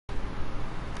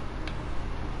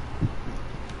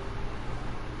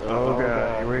Oh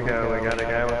god, here we go. We got a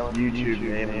guy with YouTube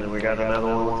name, and then we got another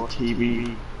one with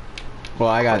TV. Well,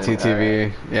 I got two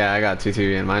TV. Yeah, I got two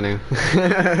TV in my name.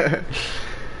 Here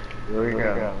we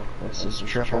go. This is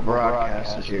triple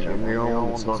broadcast here. I'm the only one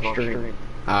that's not streaming.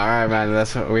 All right, man.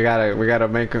 That's what we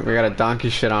gotta donkey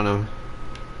shit on him.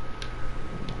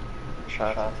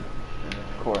 Shut up.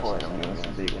 Of course, I'm gonna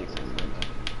speak.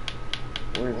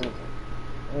 Where is it?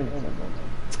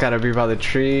 It's gotta be by the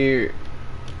tree.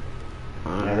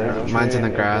 Mine's in the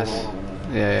grass.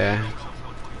 Yeah.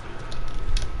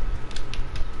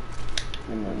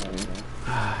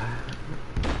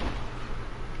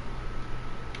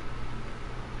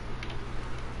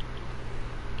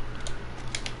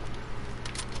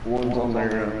 One's on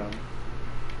there.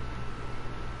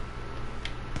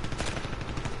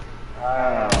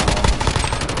 Wow.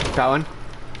 Got one.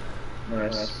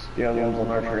 Nice. The other one's on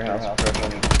our tree house.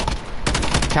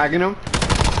 Tagging him.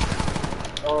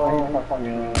 Oh,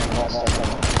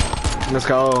 Let's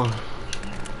go.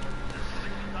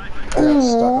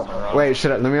 Ooh. Wait,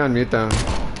 shut up. Let me unmute them.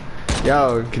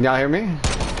 Yo, can y'all hear me?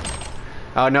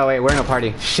 Oh no, wait, we're in a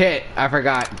party. Shit, I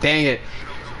forgot. Dang it.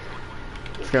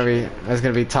 That's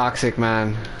gonna be toxic,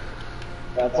 man.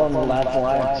 That's on the last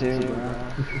live too,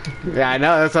 bro. Yeah, I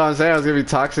know. That's what I'm saying. It's gonna be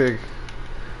toxic.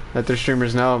 Let the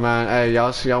streamers know, man. Hey,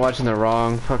 y'all watching the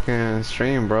wrong fucking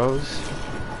stream, bros.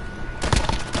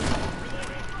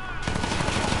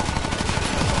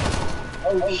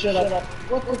 Oh shit!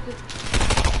 What the?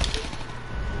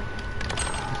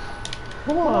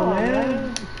 Come on,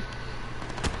 man.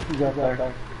 He's up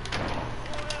there.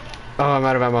 Oh, I'm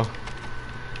out of ammo.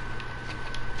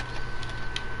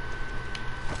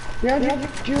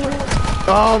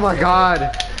 Oh my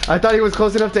god. I thought he was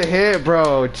close enough to hit,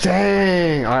 bro.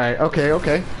 Dang. Alright,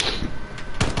 okay.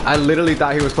 I literally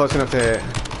thought he was close enough to hit.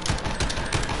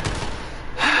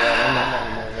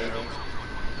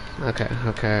 Okay.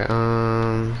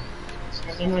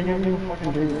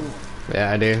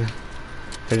 Yeah, I do.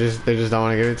 They just don't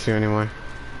want to give it to you anymore.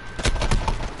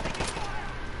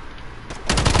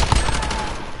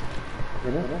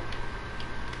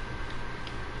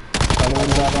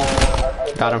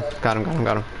 Got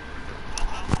him.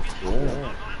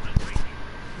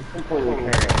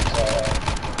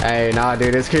 Hey, nah,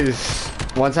 dude, it's cause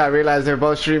once I realized they're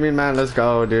both streaming, man, let's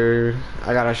go, dude.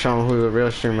 I gotta show them who the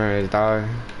real streamer is, dog.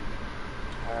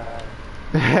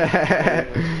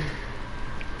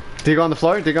 Do you go on the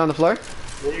floor?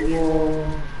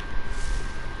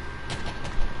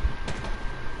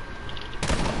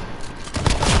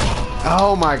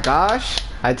 Oh my gosh.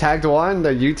 I tagged one, the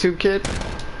YouTube kid,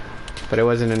 but it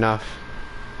wasn't enough.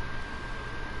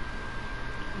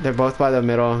 They're both by the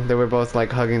middle. They were both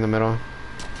like hugging the middle.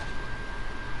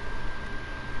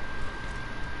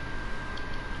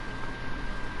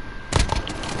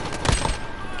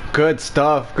 Good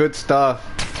stuff.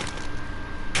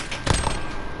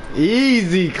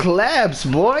 Easy claps,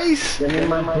 boys.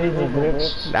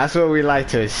 That's what we like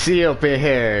to see up in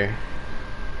here.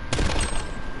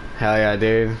 Hell yeah,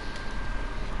 dude.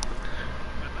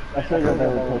 I figured they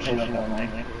were pushing up on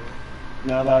me.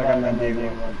 Now that I got my big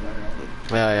one.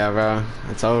 Yeah, bro.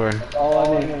 It's over. That's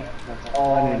all I need. That's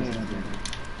all I need.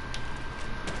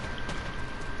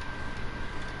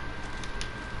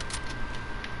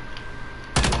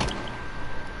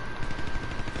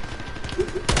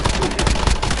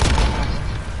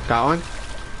 Got one?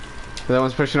 The other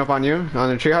one's pushing up on you? On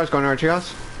the treehouse? Going to our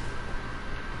treehouse?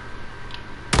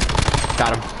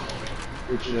 Got him.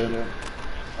 Good shit.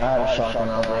 I had a shotgun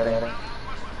already.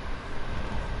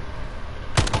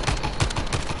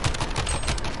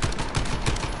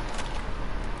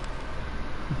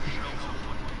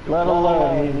 Let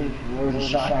alone he was a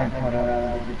shotgun put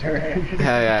out the turret.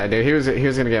 Hell yeah, dude. He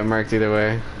was gonna get marked either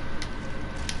way.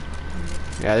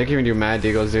 Yeah, they're giving you mad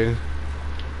deagles, dude.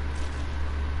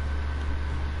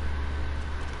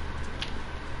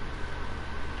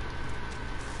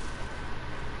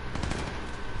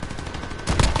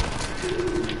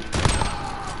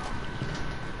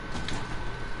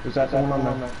 Was that the one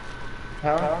on the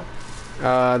tower?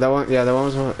 That one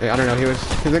was, I don't know, he was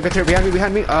like,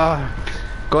 behind me,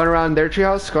 going around their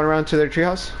treehouse, going around to their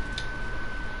treehouse.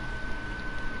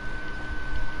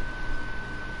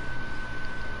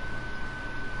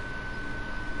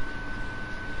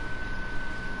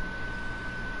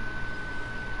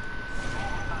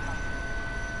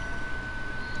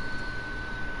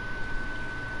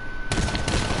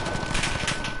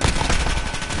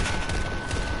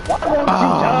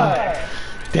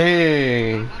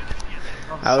 Dang.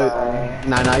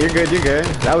 Nah, you're good.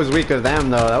 That was weak of them,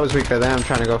 though. That was weak of them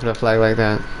trying to go for the flag like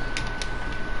that.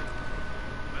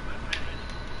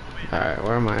 Alright,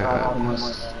 where am I at? I'm gonna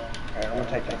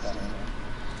take that stand.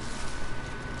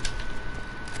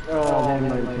 Oh, damn,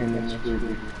 my opinion screwed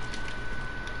me.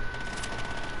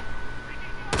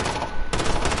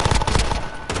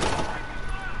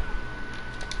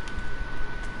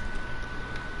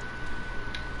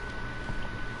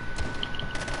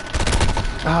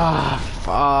 Ah,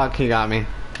 fuck, he got me.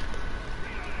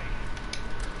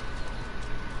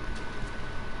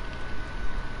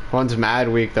 One's mad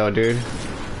weak though, dude.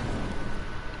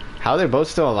 How are they both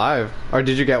still alive? Or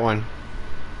did you get one?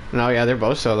 No, yeah, they're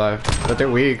both still alive, but they're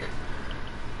weak.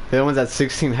 The other one's at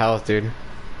 16 health, dude.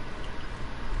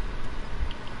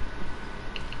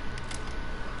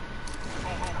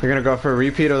 You're gonna go for a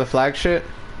repeat of the flag shit?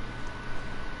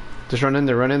 Just run in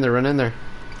there, run in there, run in there.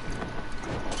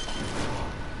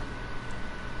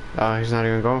 Oh, he's not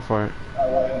even going for it.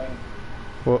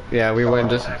 Well, yeah, we win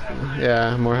just...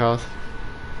 Yeah, more health.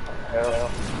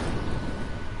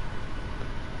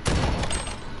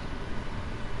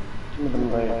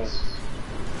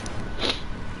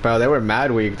 Bro, they were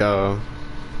mad weak though.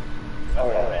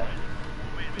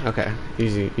 Okay,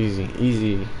 easy, easy,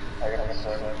 easy.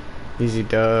 Easy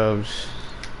dubs.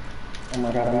 Oh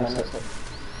my god, I missed it.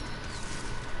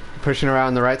 Pushing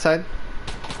around the right side.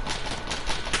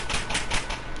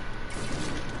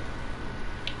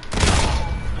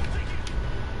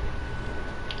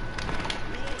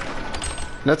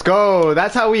 Let's go.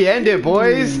 That's how we end it,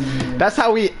 boys. That's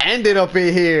how we ended up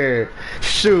in here.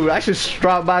 Shoot, I should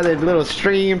drop by the little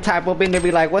stream, type up in there,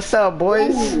 be like, what's up,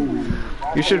 boys?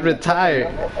 You should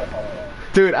retire.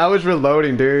 Dude, I was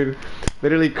reloading, dude.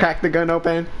 Literally cracked the gun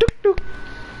open.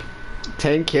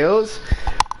 10 kills?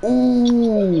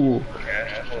 Ooh.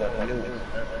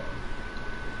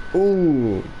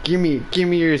 Ooh. Give me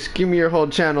your whole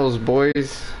channels,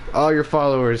 boys. All your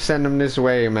followers, send them this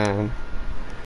way, man.